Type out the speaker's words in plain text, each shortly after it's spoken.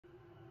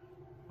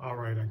All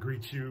right, I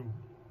greet you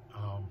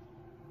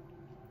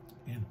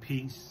in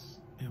peace,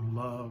 in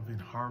love, in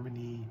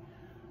harmony,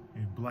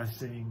 in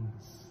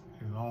blessings,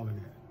 and all of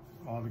that,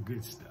 all the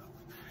good stuff.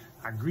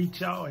 I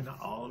greet y'all in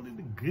all of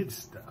the good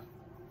stuff.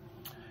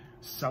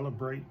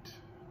 Celebrate,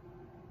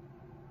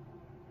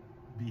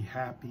 be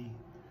happy.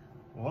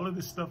 All of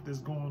the stuff that's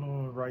going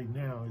on right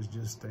now is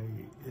just a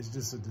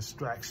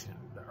distraction.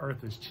 The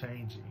earth is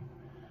changing.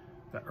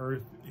 The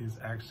earth is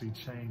actually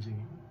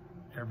changing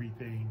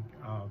everything.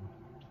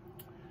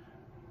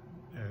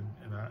 And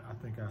I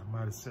think I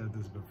might have said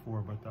this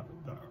before, but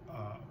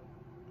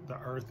the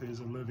earth is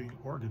a living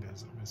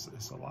organism.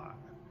 It's alive.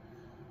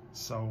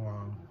 So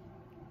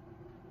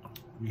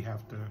we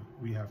have to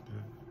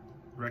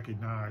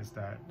recognize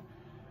that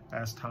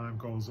as time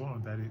goes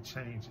on, that it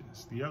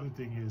changes. The other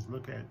thing is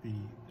look at the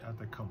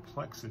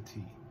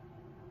complexity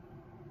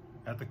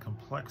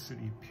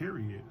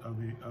period of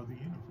the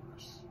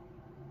universe,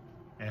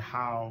 and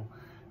how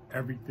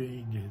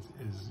everything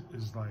is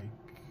like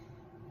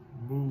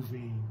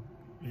moving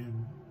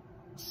in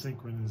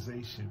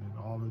synchronization, and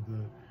all of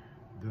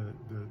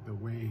the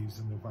waves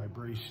and the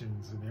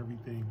vibrations and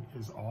everything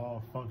is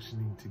all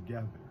functioning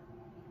together.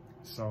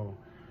 So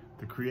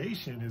the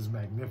creation is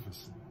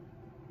magnificent.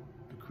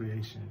 The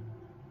creation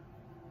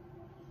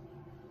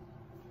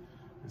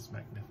is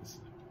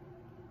magnificent.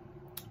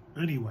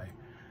 Anyway,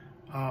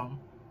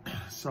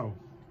 so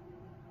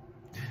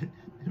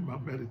in my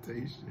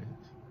meditation,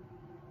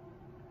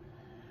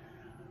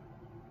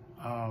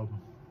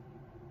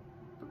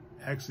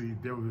 actually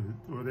there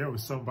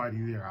was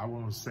somebody there. I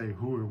won't say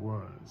who it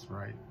was,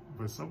 right?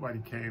 But somebody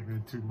came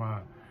into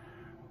my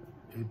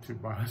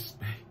space.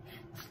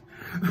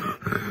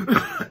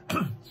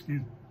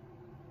 Excuse me.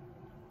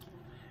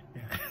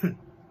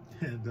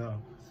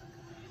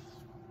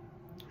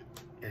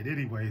 And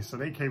anyway, so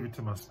they came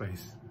into my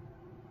space,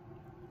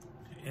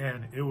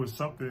 and it was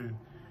something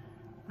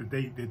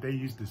that they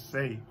used to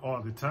say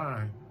all the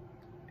time,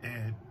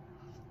 and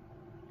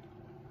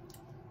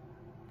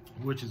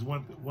which is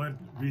one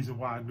reason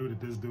why I knew that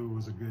this dude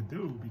was a good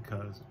dude,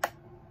 because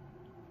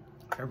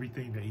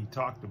everything that he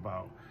talked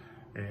about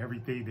and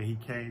everything that he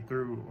came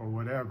through or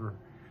whatever,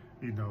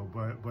 you know,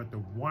 but the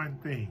one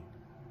thing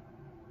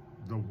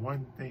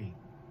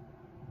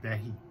that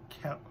he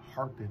kept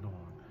harping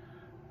on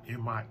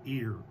in my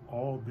ear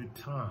all the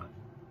time,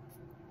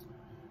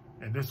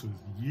 and this was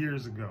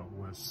years ago,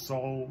 was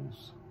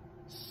souls.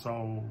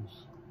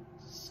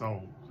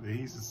 He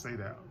used to say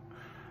that.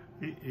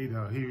 He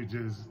would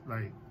just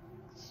like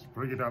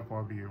bring it up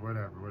on me or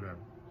whatever.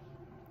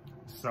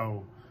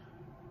 So,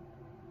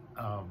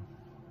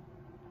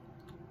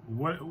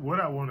 what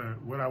I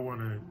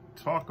wanna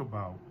talk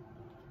about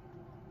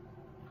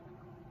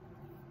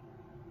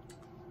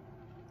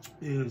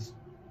is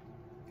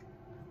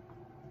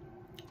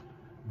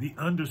the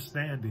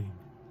understanding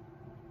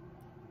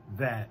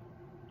that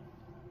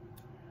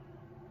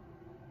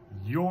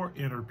your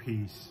inner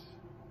peace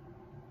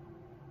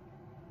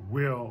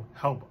will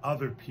help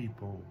other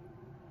people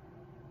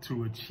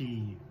to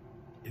achieve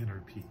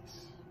inner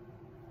peace.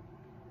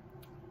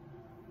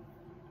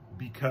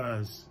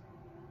 Because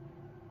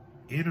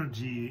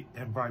energy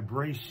and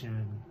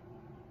vibration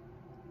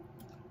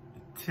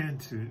tend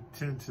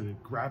to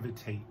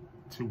gravitate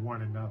to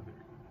one another.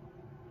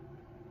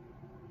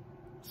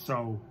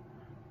 So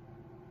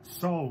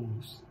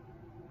souls,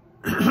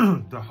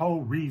 the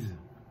whole reason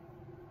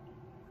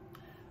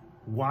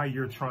why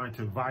you're trying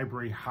to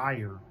vibrate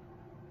higher,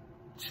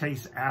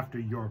 chase after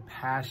your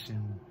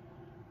passion,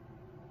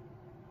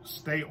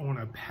 stay on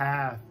a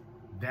path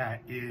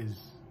that is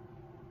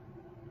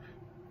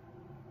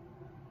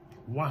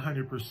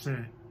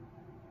 100%,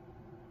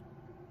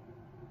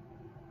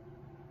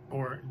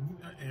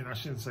 and I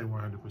shouldn't say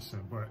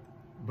 100%, but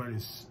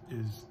is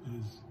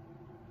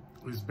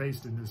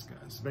based in this guy.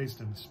 It's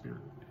based in the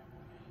spirit.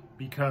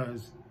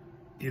 Because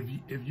if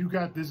you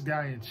got this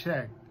guy in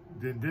check,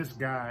 then this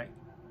guy,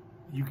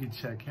 you can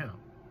check him,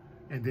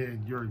 and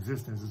then your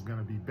existence is going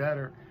to be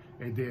better.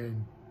 And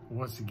then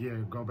once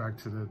again, go back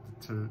to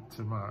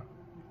my,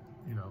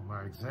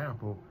 my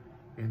example,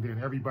 and then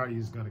everybody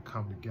is going to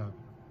come together,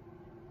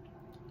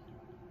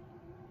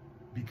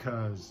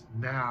 because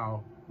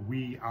now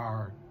we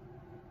are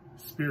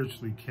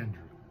spiritually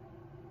kindred.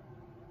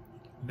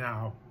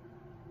 Now,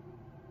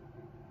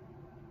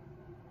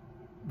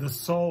 the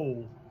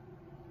soul,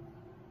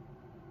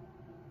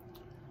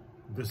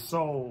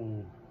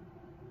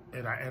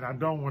 and I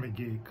don't want to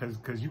get,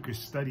 because you can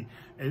study,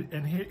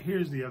 and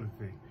here's the other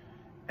thing.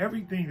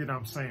 Everything that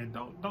I'm saying,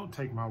 don't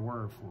take my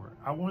word for it.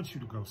 I want you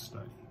to go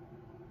study.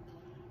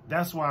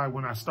 That's why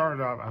when I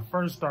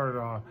first started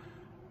off,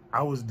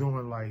 I was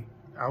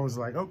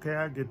like, okay,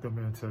 I get them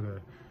into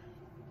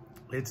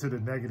the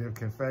negative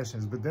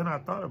confessions. But then I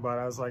thought about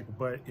it. I was like,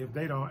 but if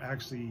they don't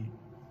actually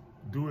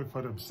do it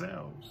for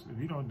themselves, if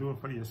you don't do it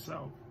for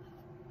yourself,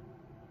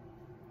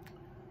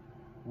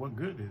 what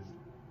good is it?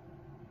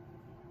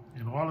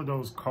 And all of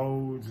those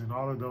codes and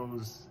all of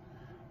those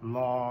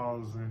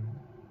laws and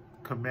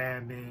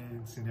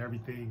commandments and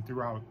everything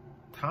throughout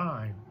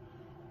time,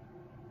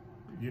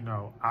 you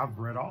know, I've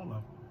read all of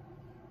them,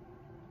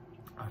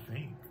 I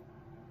think.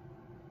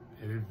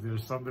 And if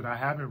there's some that I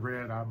haven't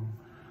read,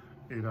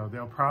 you know,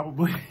 they'll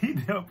probably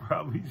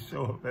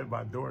show up at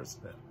my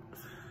doorstep,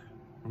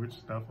 which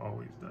stuff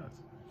always does.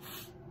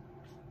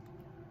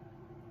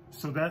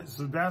 So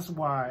that's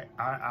why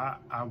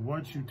I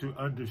want you to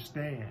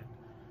understand,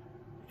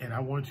 and I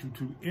want you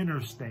to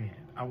understand.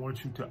 I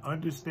want you to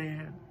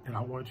understand, and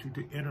I want you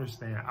to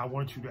understand. I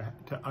want you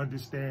to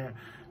understand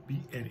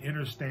and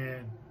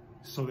understand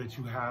so that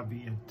you have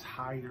the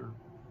entire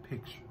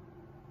picture.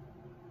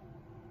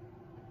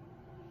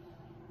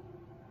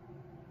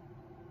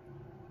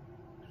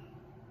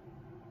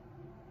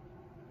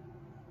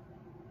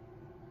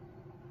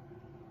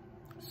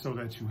 So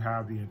that you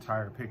have the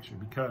entire picture,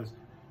 because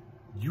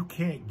you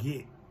can't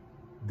get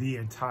the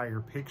entire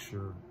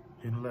picture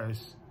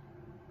unless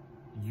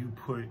you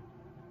put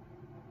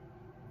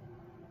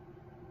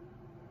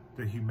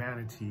the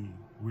humanity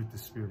with the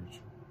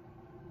spiritual.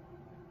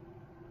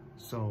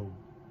 So,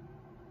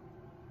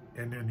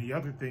 and then the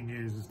other thing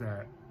is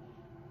that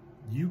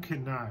you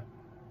cannot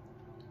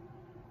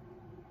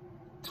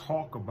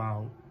talk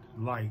about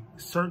like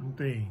certain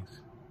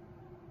things,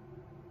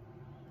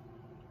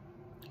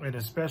 and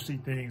especially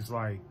things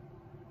like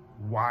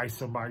why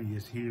somebody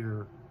is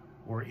here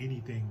or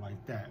anything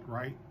like that,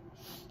 right?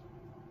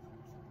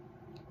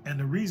 And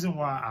the reason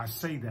why I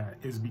say that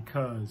is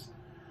because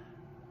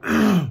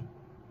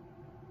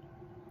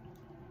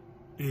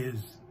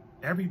is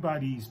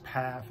everybody's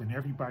path and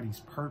everybody's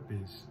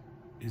purpose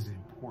is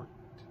important,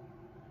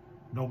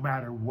 no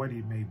matter what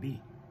it may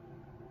be.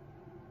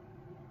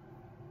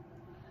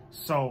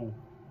 So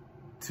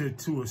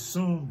to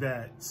assume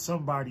that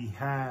somebody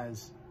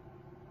has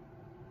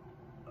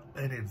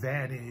an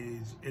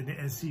advantage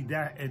and see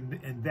that,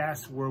 and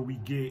that's where we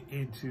get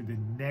into the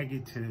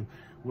negative,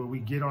 where we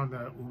get on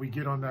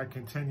that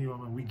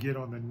continuum, and we get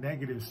on the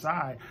negative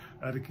side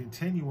of the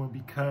continuum,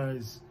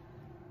 because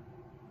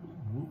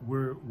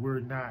we're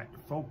not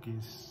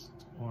focused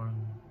on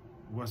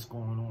what's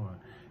going on.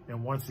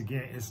 And once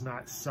again, it's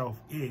not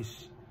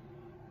selfish,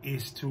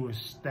 it's to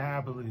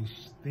establish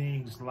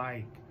things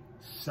like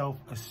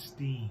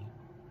self-esteem,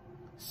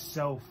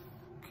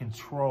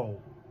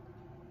 self-control,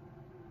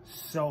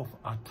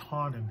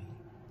 self-autonomy,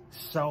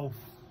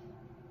 self-everything.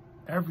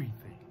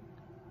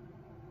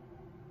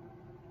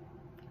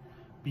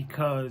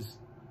 Because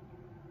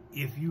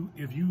if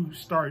you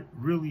start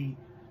really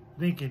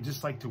thinking,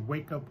 just like to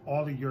wake up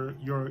all of your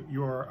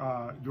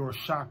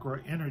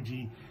chakra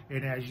energy,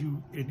 and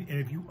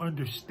if you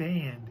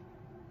understand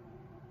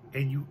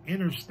and you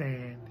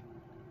understand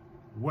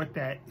what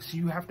that, so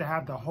you have to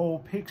have the whole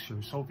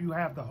picture. So if you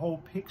have the whole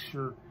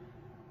picture,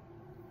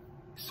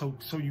 so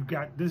you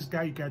got this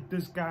guy, you got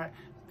this guy,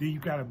 then you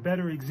got a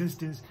better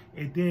existence,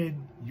 and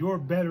then your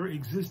better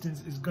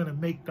existence is going to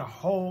make the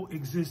whole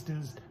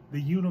existence,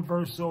 the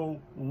universal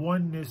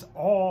oneness,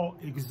 all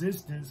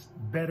existence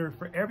better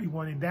for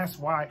everyone. And that's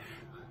why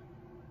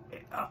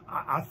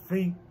I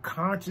think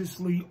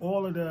consciously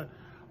all of the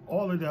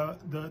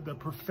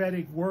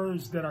prophetic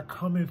words that are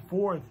coming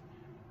forth,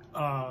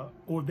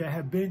 or that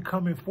have been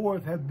coming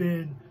forth, have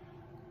been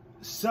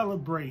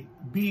celebrate,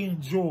 be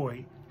in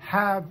joy,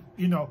 have,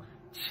 you know,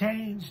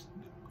 change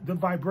the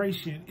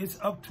vibration. It's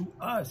up to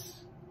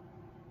us.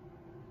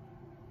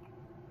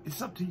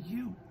 It's up to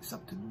you. It's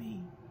up to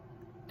me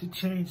to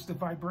change the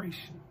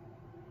vibration.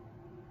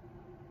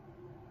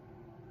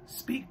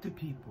 Speak to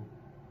people.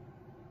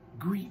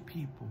 Greet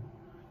people.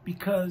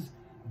 Because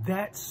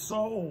that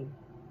soul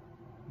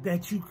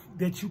that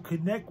you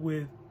connect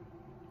with,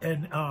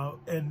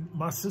 and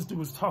my sister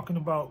was talking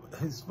about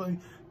his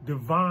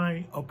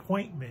divine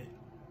appointment.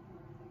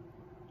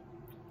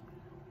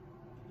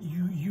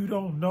 You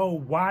don't know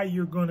why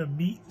you're going to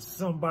meet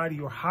somebody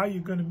or how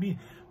you're going to meet,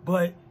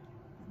 but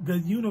the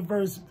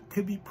universe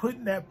could be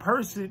putting that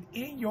person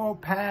in your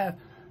path.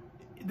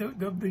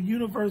 The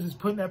universe is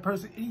putting that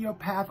person in your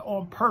path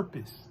on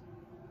purpose.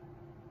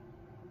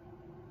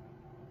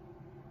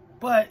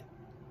 But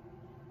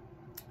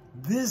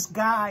this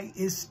guy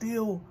is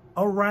still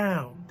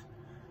around.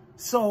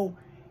 So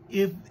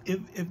if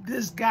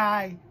this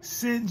guy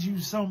sends you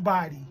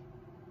somebody,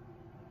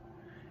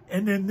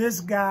 and then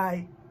this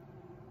guy,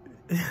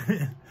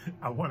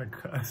 I want to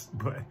cuss,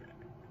 but,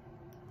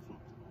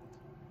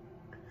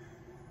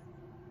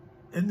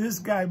 and this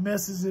guy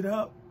messes it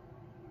up,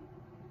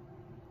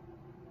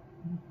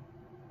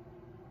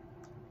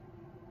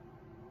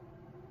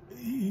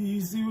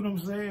 you see what I'm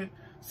saying?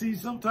 See,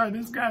 sometimes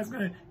this guy's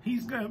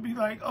he's gonna be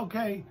like,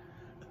 okay,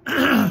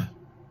 I'm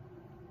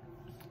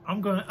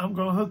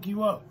gonna hook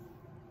you up.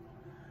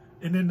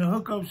 And then the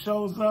hookup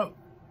shows up.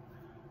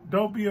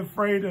 Don't be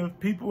afraid of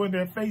people in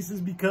their faces,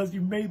 because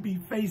you may be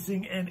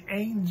facing an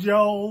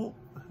angel.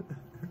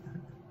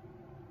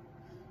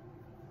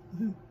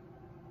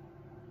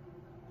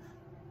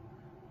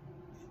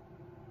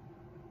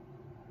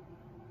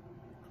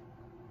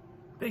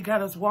 They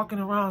got us walking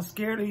around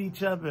scared of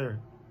each other.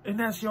 And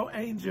that's your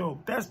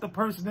angel. That's the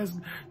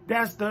person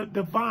that's the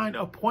divine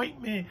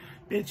appointment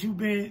that you've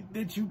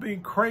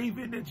been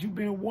craving, that you've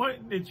been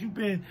wanting, that you've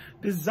been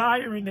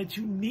desiring, that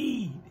you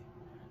need.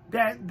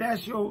 That's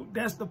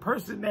the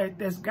person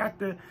that's got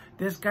the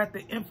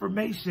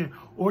information,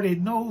 or that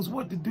knows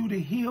what to do to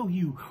heal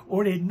you,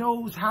 or that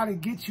knows how to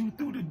get you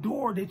through the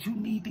door that you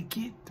need to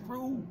get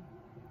through.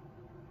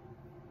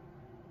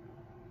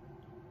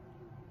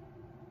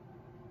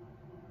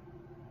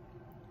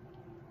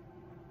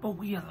 But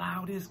we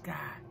allow this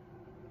guy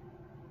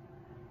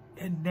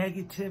and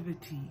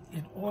negativity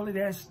and all of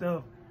that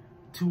stuff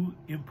to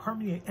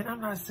impermeate. And I'm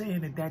not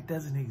saying that that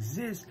doesn't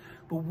exist,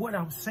 but what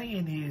I'm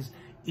saying is,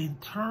 in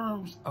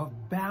terms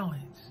of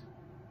balance,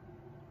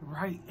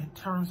 right? In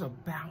terms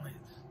of balance,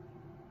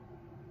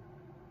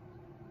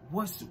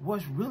 what's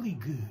really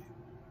good?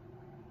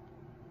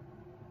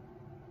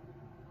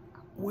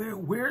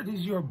 Where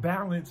is your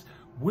balance?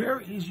 Where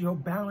is your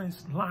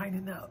balance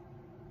lining up?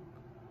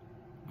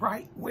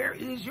 Right? Where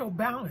is your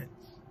balance?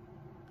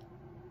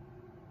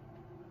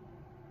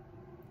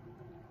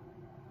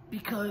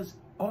 Because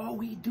all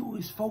we do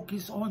is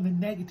focus on the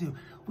negative.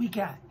 We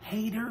got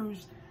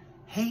haters,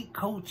 hate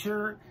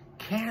culture,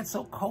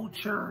 cancel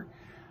culture,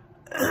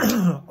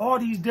 all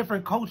these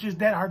different cultures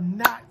that are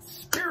not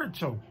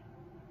spiritual.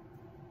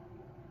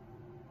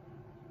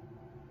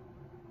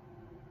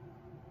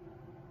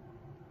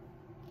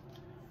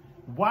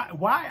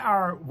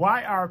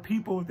 Why are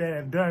people that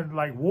have done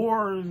like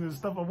wars and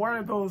stuff, why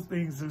are those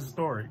things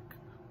historic?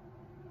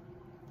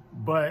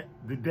 But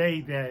the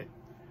day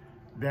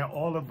that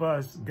all of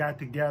us got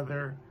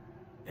together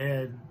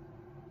and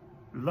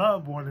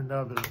loved one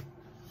another,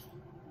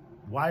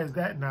 why is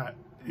that not,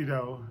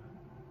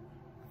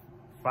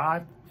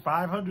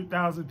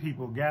 500,000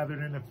 people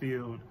gathered in the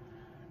field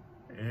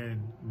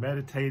and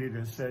meditated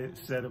and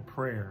said a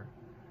prayer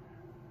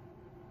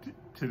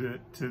to the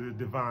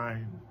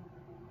divine?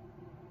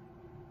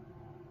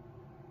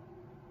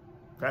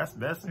 That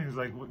seems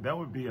like that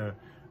would be a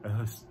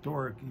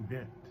historic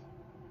event,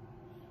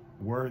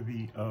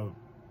 worthy of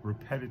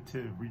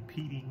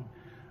repeating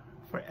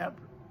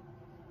forever.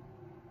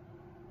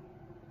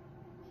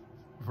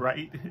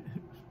 Right?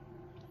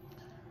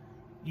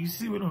 You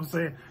see what I'm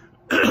saying?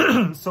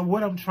 So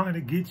what I'm trying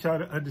to get y'all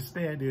to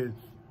understand is,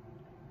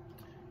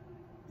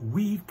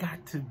 we've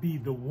got to be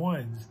the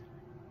ones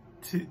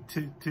to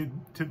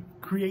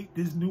create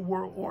this new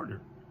world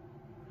order,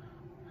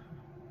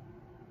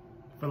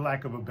 for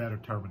lack of a better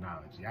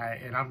terminology.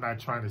 And I'm not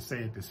trying to say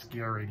it to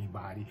scare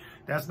anybody.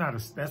 That's not a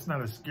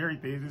scary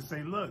thing. Just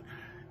say, look,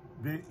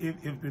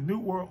 if the new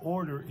world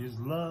order is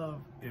love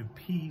and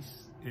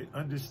peace and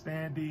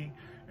understanding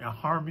and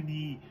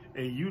harmony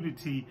and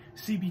unity,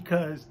 see,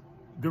 because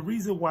the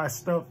reason why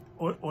stuff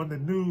on the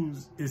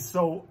news is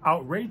so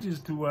outrageous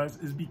to us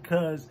is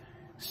because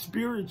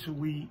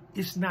spiritually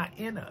it's not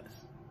in us.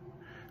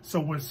 So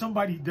when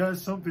somebody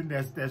does something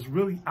that's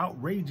really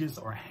outrageous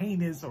or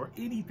heinous or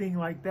anything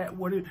like that,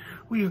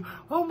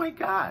 oh my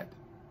God.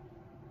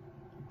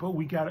 But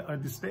we got to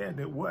understand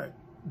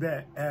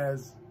that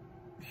as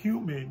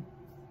human,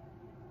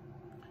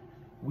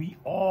 we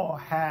all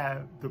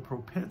have the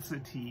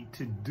propensity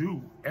to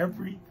do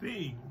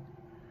everything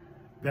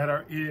that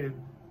are in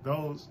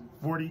those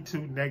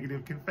 42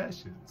 negative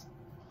confessions.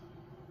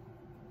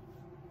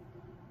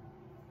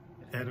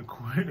 And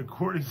according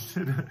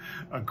to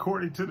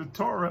the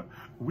Torah,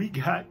 we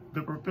got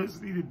the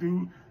propensity to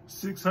do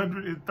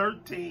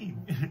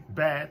 613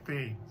 bad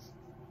things.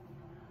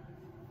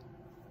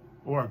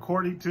 Or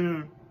according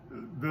to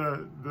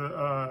the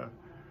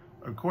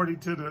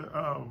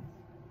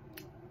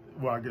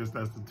well, I guess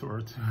that's the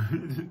Torah,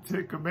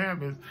 10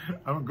 Commandments.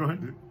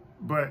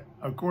 But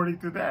according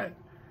to that,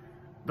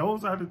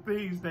 those are the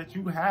things that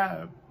you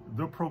have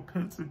the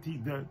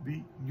propensity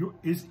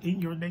is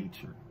in your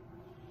nature,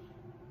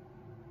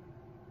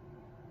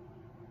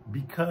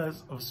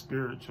 because of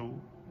spiritual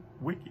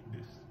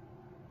wickedness.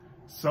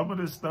 Some of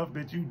the stuff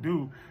that you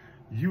do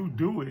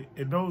it,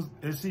 and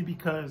see,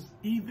 because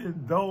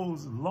even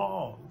those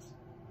laws,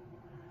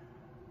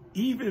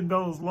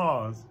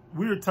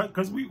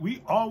 because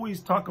we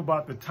always talk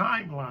about the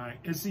timeline,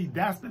 and see,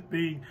 that's the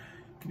thing,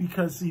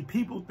 because see,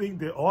 people think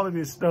that all of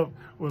this stuff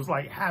was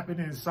like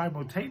happening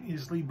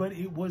simultaneously, but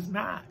it was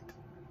not.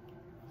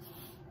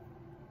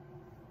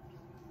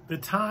 The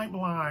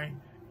timeline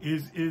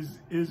is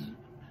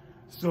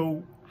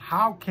so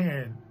how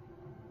can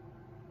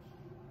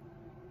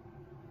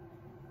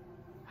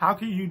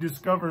you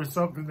discover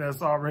something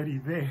that's already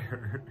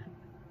there?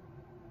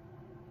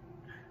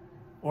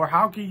 Or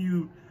how can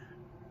you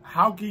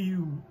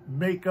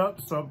make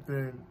up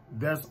something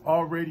that's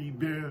already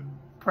been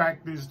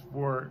practiced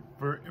for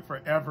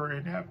forever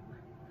and ever?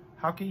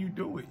 How can you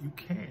do it? You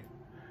can't.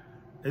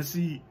 And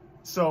see,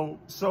 so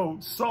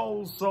souls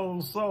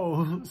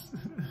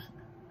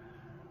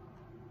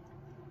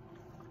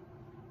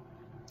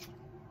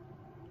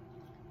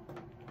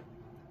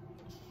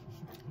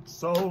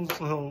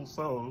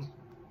souls,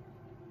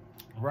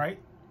 right?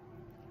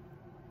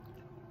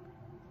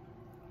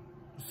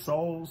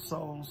 Souls.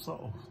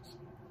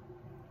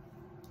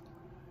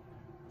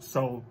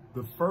 So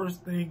the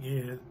first thing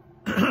is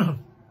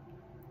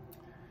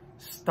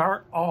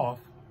start off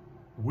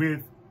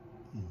with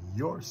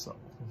your soul.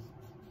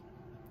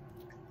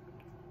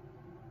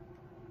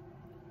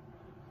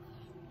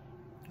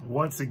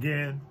 Once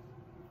again,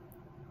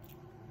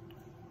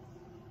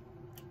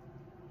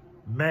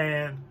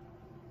 man,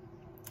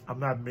 I'm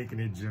not making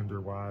it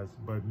gender-wise,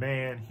 but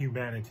man,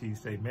 humanity,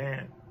 say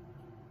man,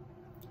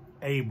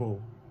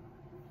 able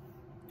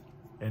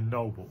and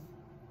noble.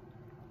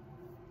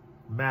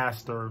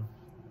 Master,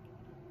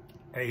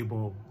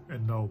 able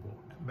and noble.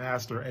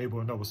 Master, able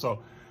and noble.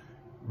 So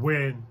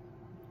when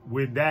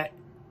that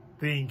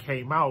thing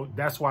came out,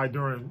 that's why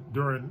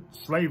during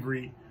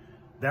slavery,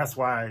 that's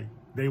why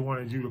they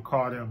wanted you to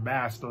call them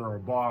master or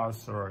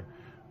boss or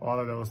all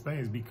of those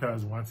things,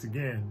 because once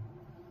again,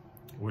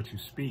 what you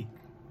speak.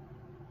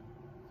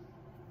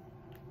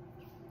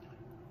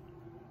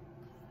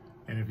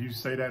 And if you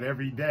say that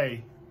every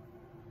day,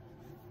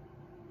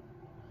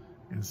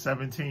 in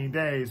 17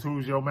 days,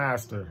 who's your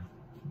master?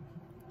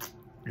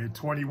 In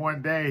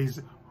 21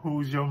 days,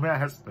 who's your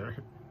master?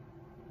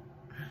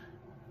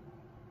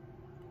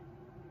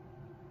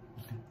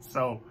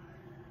 So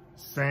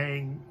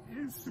saying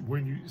is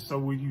when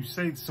you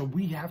say, so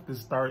we have to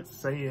start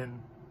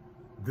saying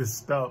this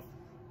stuff,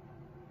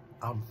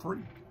 I'm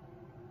free.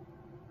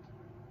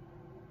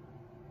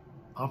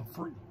 I'm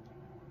free.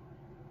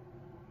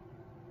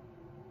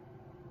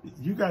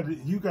 You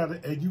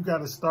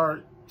gotta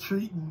start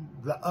treating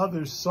the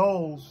other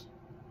souls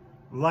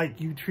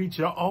like you treat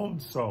your own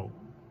soul.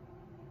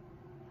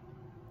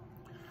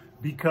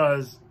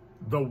 Because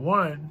the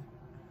one,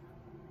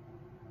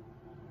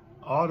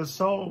 all the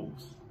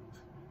souls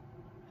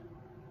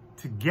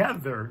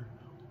together,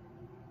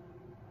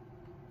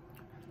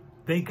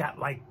 they got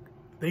like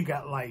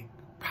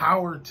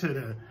power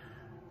to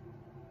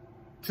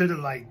the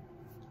like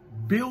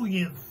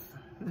billionth.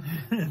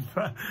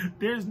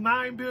 There's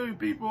 9 billion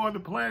people on the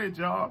planet,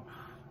 y'all.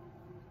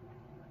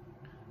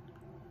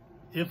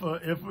 If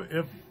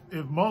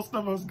most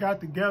of us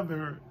got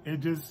together and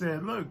just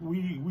said, look,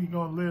 we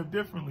gonna live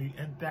differently,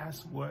 and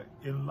that's what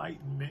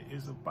enlightenment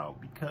is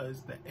about,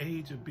 because the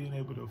age of being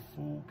able to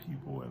fool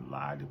people and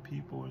lie to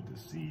people and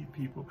deceive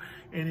people,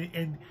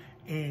 and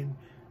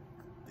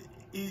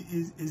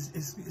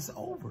it's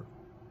over.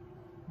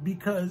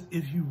 Because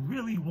if you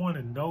really want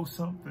to know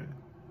something,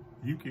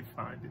 you can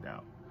find it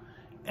out.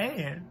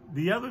 And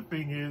the other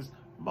thing is,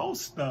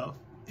 most stuff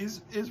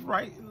is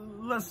right.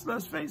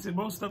 Let's face it,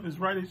 most stuff is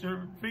right at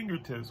your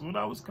fingertips. When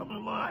I was coming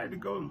along, I had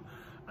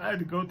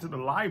to go to the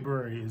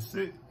library and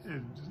sit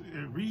and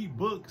read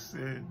books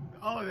and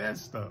all of that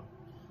stuff.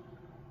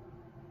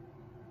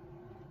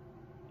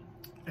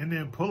 And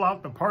then pull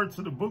out the parts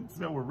of the books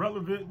that were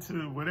relevant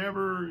to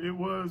whatever it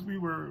was we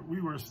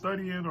were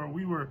studying or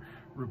we were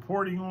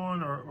reporting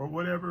on or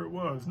whatever it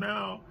was.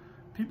 Now,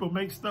 people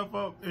make stuff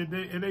up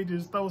and they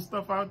just throw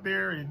stuff out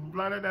there and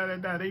blah, blah, blah, blah,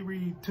 blah. They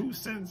read 2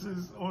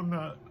 sentences on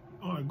a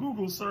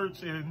Google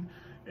search and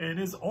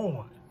it's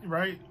on,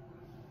 right?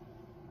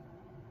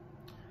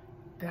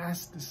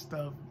 That's the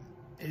stuff.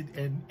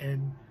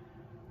 And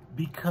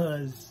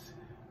because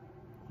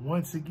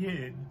once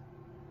again,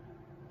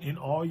 in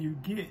all you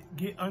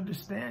get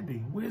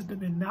understanding.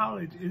 Wisdom and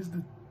knowledge is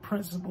the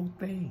principal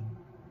thing.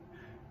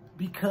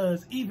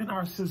 Because even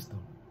our system,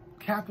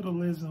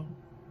 capitalism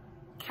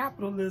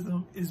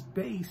is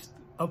based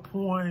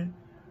upon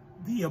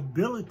the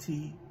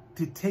ability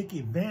to take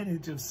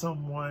advantage of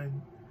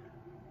someone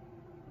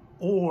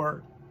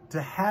or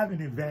to have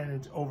an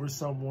advantage over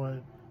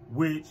someone,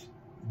 which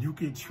you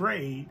can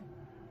trade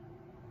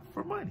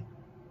for money.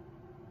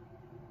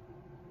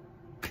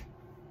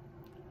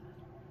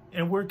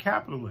 And we're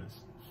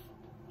capitalists.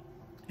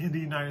 In the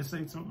United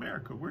States of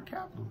America, we're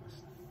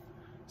capitalists.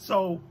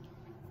 So,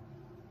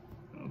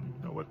 I don't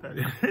even know what that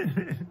is.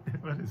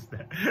 What is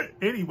that?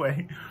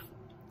 Anyway,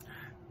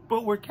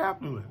 but we're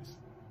capitalists.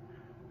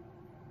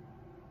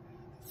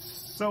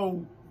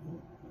 So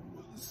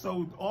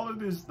all of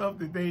this stuff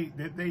that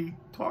they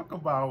talk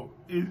about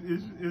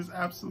is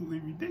absolutely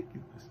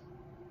ridiculous.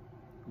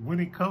 When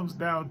it comes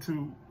down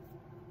to,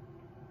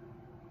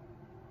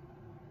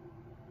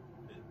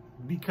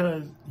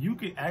 because you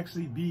can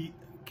actually be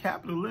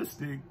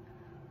capitalistic,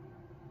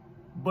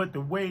 but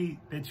the way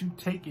that you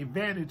take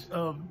advantage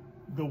of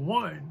the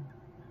one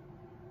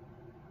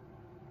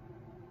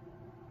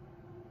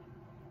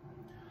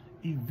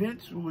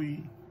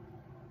eventually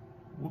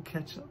will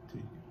catch up to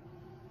you.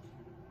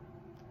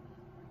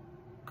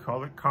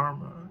 Call it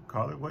karma,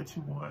 call it what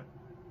you want,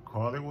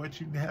 call it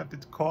what you have to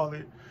call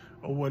it,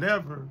 or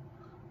whatever.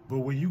 But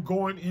when you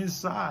going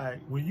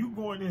inside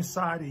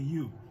of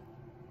you,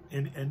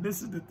 and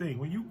this is the thing,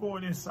 when you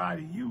going inside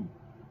of you,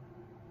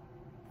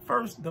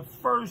 the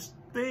first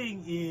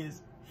thing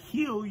is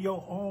heal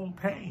your own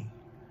pain.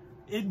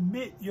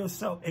 Admit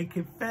yourself, and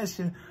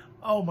confession.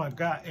 Oh my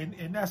God.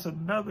 And that's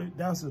another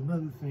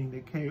thing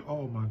that came,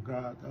 oh my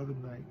God, the other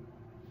night.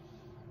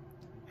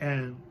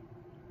 And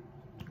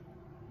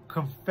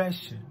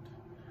confession,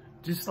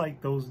 just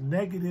like those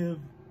negative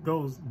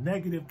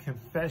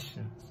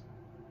confessions,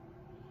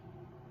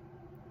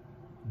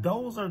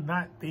 those are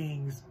not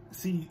things.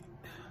 See,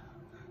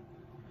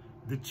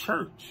 the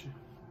church,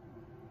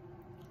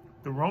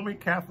 the Roman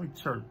Catholic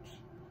Church,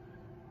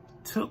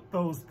 took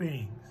those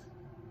things,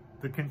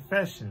 the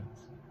confessions,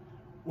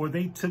 or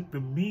they took the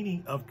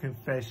meaning of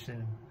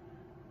confession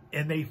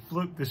and they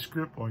flipped the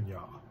script on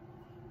y'all.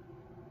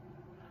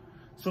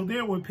 So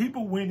then when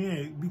people went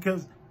in,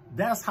 because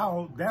that's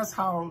how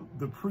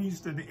the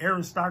priest and the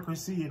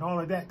aristocracy and all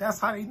of that, that's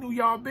how they knew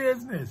y'all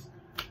business.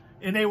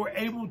 And they were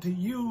able to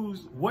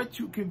use what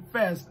you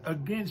confessed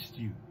against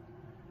you.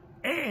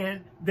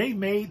 And they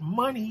made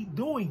money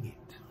doing it.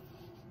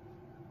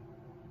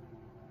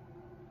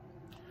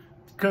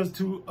 Because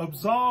to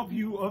absolve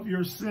you of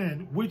your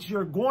sin, which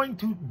you're going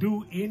to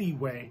do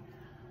anyway,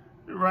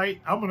 right?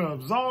 I'm going to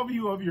absolve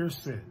you of your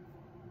sin.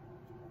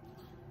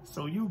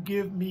 So you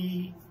give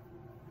me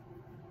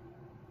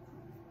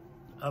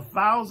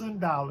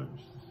 $1,000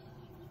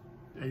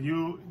 and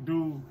you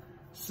do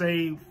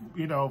save,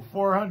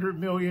 400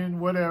 million,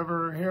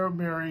 whatever, Hail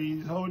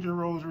Marys, hold your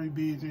rosary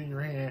beads in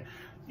your hand.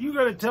 You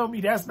going to tell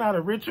me that's not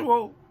a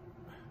ritual?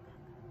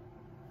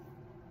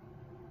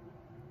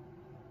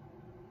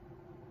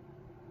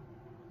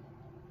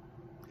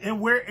 And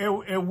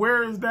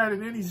where is that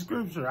in any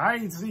scripture? I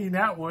ain't seen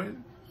that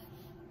one.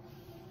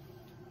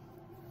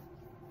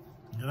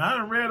 And I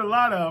done read a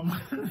lot of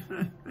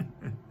them.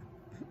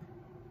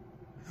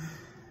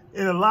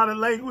 In a lot of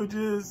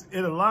languages,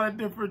 in a lot of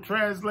different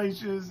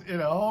translations,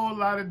 in a whole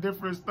lot of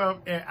different stuff.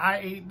 And I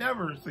ain't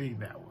never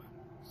seen that one.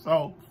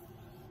 So,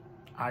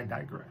 I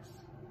digress.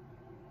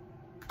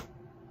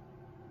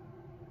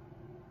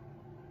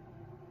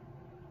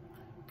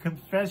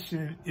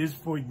 Confession is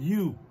for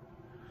you.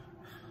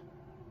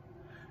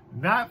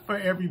 Not for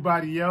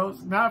everybody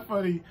else. Not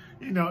for the,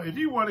 if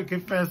you want to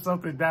confess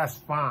something, that's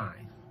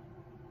fine.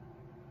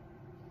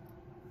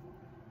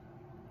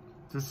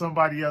 To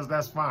somebody else,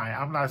 that's fine.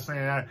 I'm not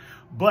saying that.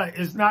 But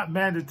it's not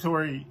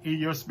mandatory in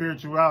your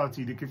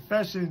spirituality. The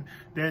confession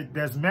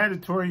that's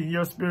mandatory in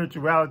your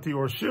spirituality,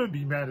 or should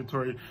be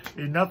mandatory,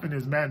 and nothing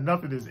is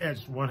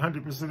etched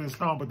 100% in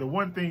stone. But the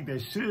one thing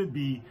that should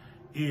be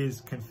is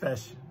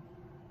confession.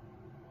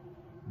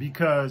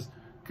 Because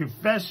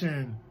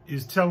confession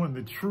is telling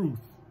the truth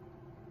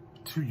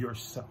to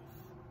yourself.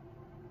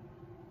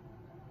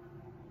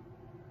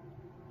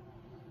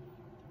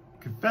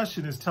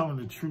 Confession is telling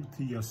the truth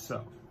to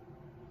yourself.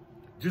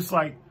 Just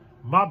like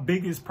my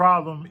biggest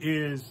problem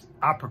is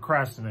I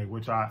procrastinate,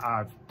 which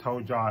I've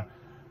told y'all,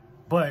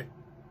 but,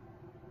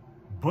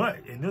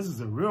 and this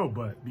is a real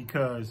but,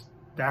 because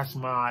that's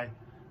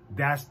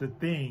the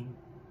thing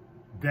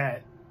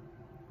that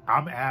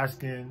I'm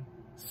asking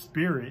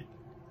Spirit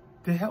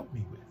to help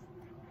me with.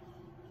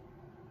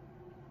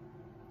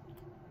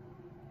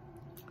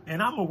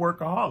 And I'm a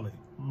workaholic.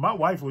 My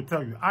wife would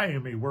tell you, I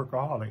am a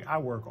workaholic. I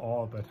work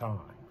all the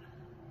time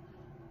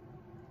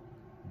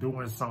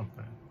doing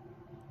something.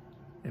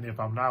 And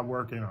if I'm not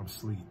working, I'm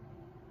asleep.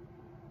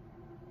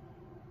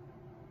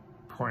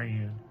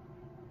 Praying,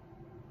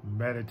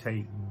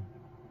 meditating,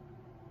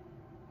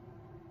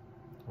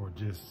 or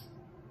just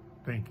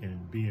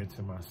thinking, being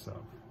to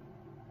myself.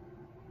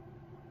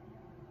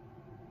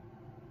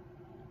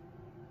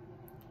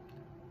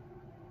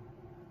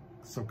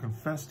 So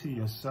confess to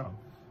yourself.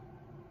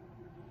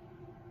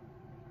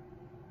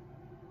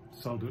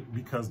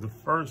 Because the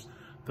first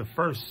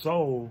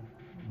soul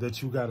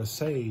that you got to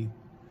save,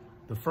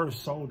 the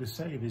first soul to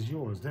save is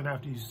yours. Then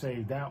after you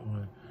save that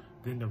one,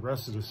 then the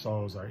rest of the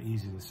souls are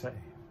easy to save.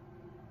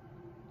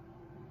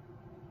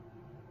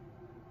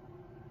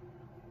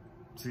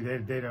 See,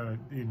 they don't,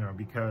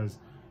 because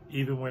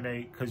even when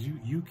because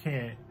you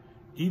can't,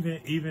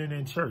 even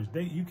in church,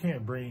 you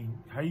can't bring,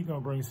 how you going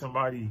to bring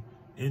somebody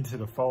into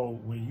the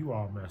fold when you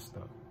all messed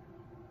up?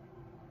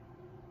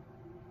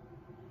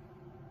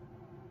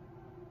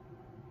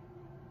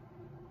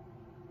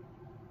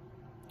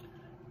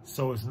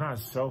 So it's not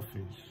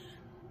selfish.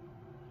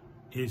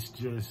 It's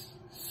just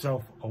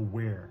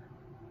self-aware.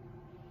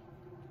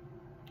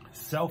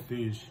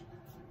 Selfish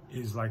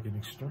is like an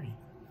extreme.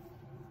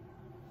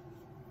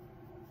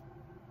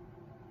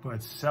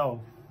 But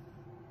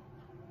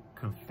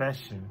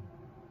self-confession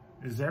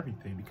is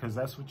everything, because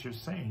that's what you're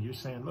saying. You're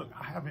saying, look,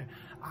 I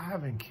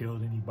haven't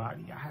killed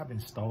anybody. I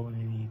haven't stolen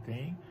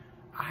anything.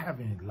 I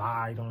haven't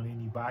lied on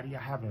anybody.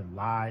 I haven't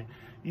lied,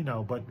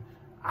 but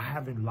I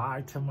haven't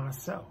lied to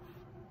myself.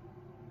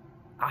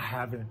 I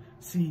haven't,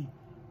 see,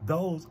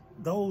 those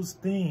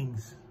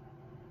things,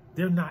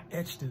 they're not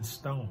etched in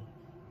stone,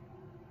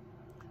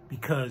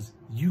 because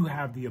you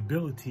have the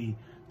ability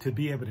to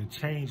be able to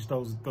change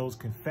those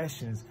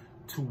confessions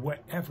to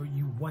whatever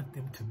you want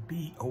them to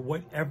be, or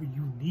whatever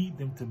you need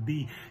them to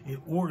be,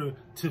 in order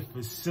to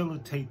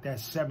facilitate that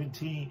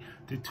 17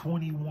 to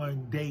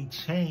 21 day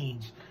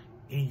change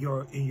in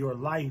your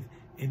life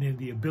and in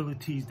the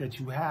abilities that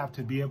you have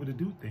to be able to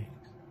do things.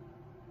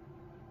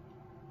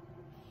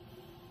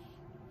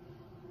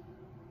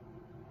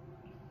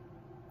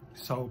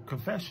 So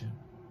confession,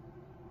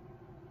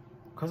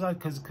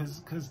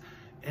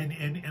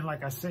 and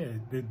like I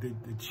said, the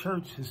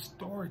church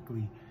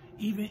historically,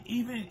 even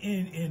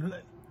in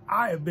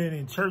I have been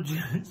in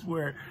churches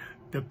where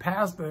the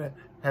pastor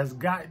has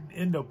gotten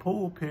in the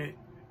pulpit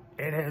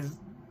and has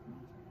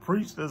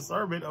preached a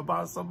sermon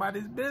about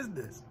somebody's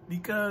business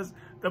because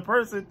the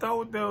person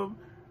told them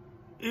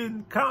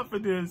in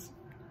confidence,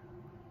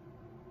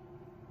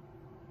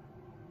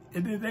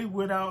 and then they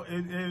went out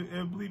and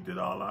bleeped it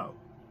all out.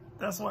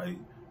 That's why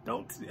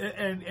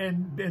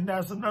and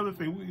that's another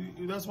thing.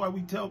 That's why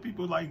we tell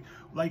people like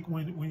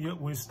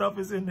when stuff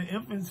is in the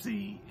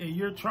infancy and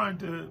you're trying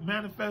to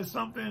manifest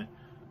something,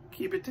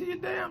 keep it to your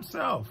damn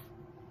self.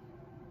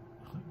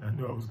 I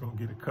knew I was gonna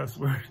get a cuss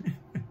word.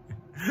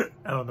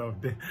 I don't know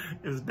if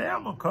is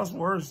damn a cuss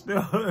word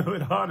still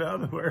with all the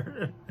other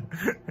words.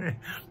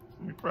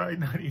 Probably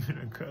not even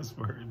a cuss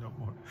word no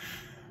more.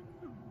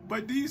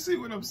 But do you see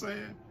what I'm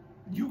saying?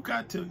 You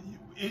got to,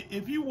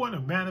 if you want to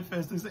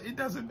manifest this, it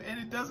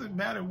doesn't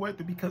matter what,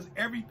 because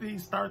everything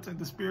starts in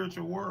the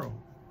spiritual world.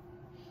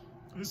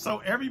 So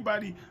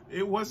everybody's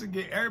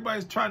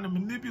trying to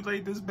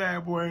manipulate this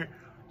bad boy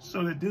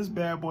so that this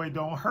bad boy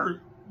don't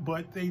hurt,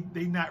 but they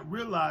not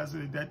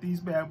realizing that these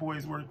bad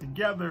boys work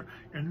together.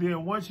 And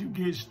then once you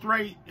get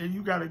straight and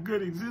you got a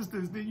good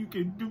existence, then you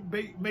can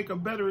make a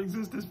better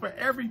existence for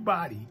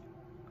everybody.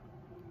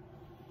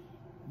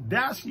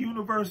 That's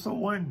universal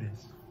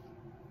oneness.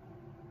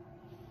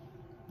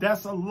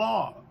 That's a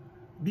law,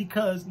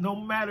 because no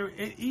matter,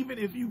 even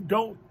if you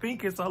don't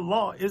think it's a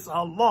law, it's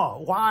a law.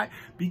 Why?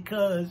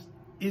 Because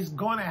it's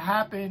going to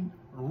happen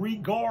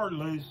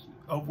regardless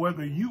of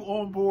whether you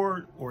on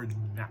board or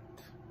not.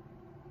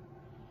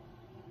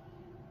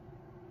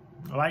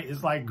 Like,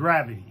 it's like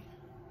gravity.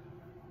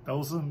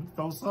 Throw some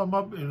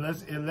up,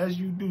 unless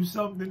you do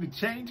something to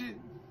change it.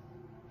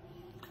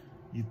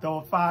 You throw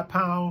a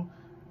 5-pound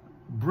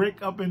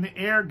brick up in the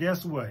air,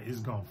 guess what? It's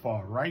going to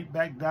fall right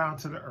back down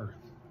to the earth.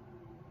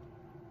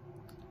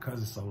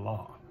 Because it's a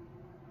law.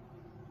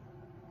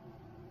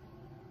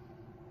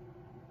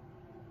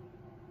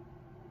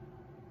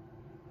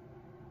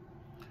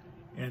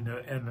 And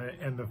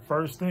the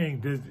first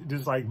thing,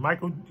 just like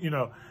Michael, you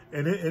know,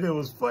 and it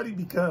was funny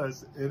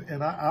because,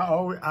 and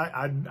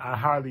I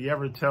hardly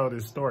ever tell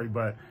this story,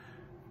 but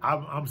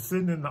I'm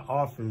sitting in the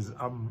office.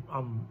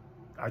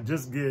 I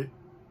just get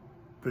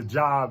the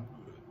job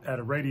at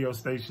a radio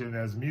station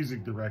as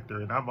music director,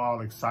 and I'm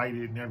all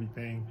excited and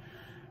everything,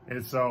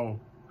 and so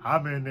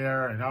I'm in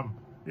there and I'm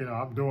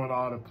doing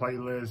all the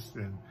playlists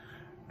and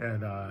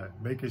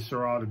making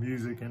sure all the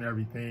music and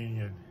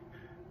everything and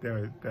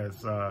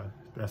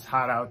that's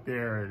hot out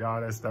there and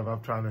all that stuff.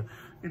 I'm trying to,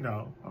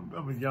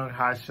 I'm a young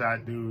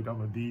hotshot dude. I'm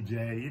a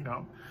DJ,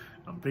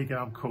 I'm thinking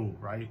I'm cool,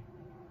 right?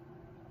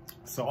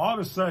 So all of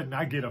a sudden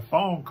I get a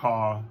phone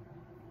call,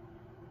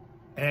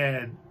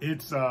 and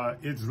it's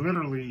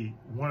literally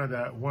one of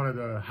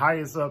the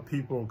highest up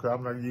people, because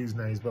I'm not gonna use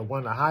names, but one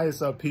of the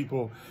highest up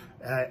people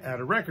at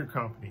a record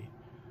company,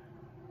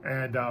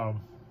 and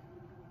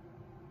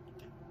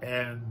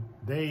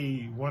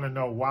they want to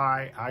know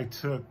why I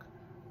took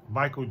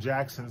Michael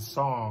Jackson's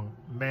song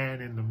 "Man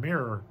in the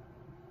Mirror"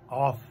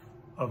 off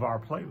of our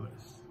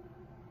playlist.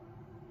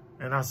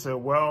 And I said,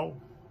 well,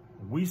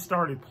 we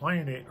started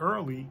playing it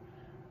early,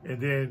 and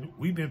then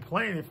we've been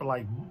playing it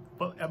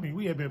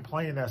we had been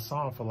playing that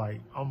song for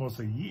like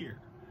almost a year.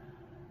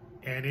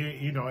 And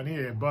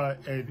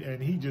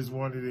and he just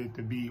wanted it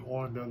to be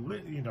on the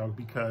list,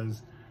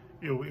 because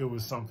it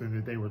was something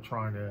that they were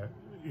trying to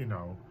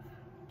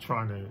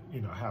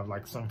have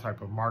like some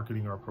type of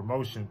marketing or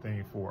promotion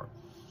thing for.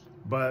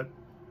 But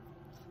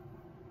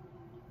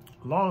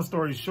long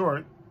story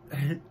short,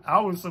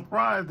 I was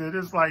surprised that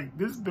it's like,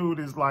 this dude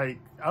is like,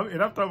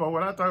 and I'm talking about,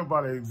 when I talk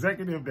about an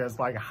executive that's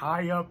like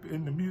high up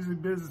in the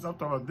music business, I'm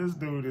talking about this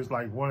dude is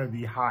like one of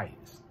the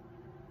highest.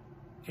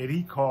 And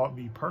he called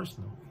me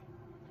personally.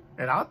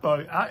 And I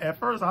thought, at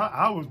first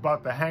I was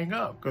about to hang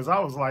up, because I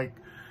was like,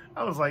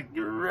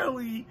 you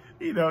really,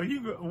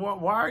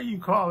 why are you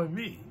calling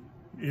me?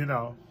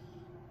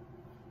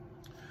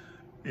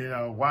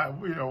 Why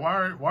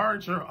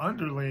aren't your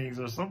underlings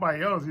or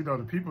somebody else,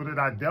 the people that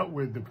I dealt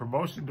with, the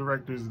promotion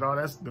directors and all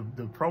that's the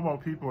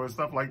promo people and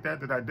stuff like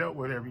that I dealt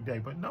with every day.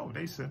 But no,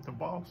 they sent the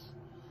boss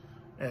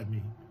at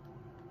me.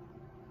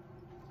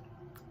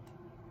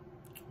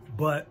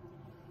 But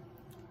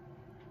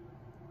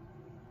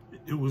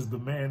it was the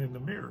man in the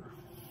mirror.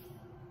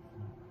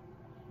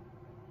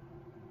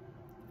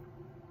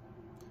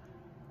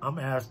 I'm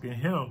asking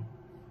him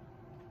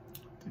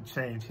to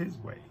change his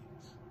ways.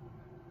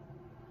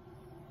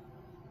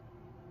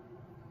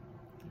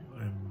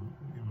 And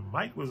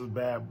Mike was a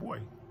bad boy.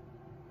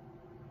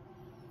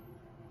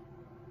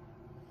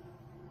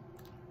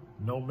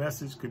 No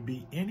message could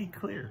be any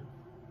clearer.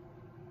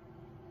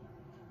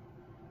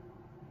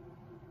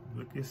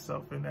 Look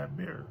yourself in that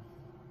mirror.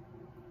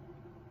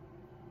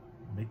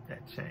 Make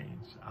that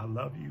change. I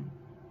love you,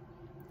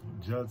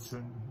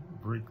 Judson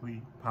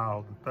Brinkley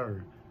Powell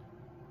III.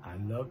 I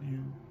love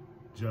you,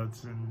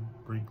 Judson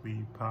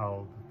Brinkley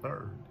Powell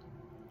III.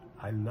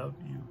 I love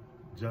you,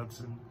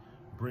 Judson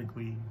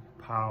Brinkley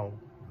Powell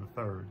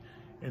III.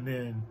 And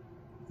then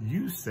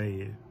you say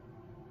it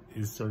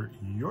insert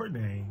your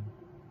name,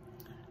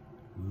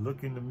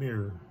 look in the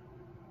mirror,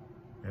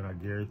 and I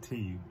guarantee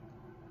you,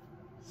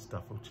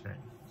 stuff will change.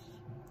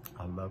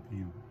 I love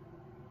you.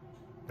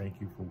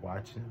 Thank you for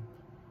watching.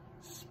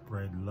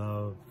 Spread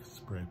love,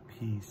 spread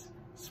peace,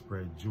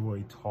 spread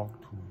joy, talk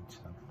to each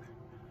other.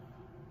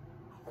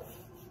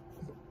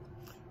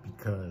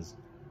 Because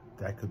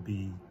that could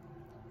be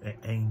an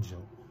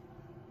angel.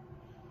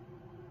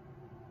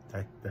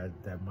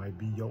 That might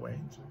be your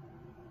angel.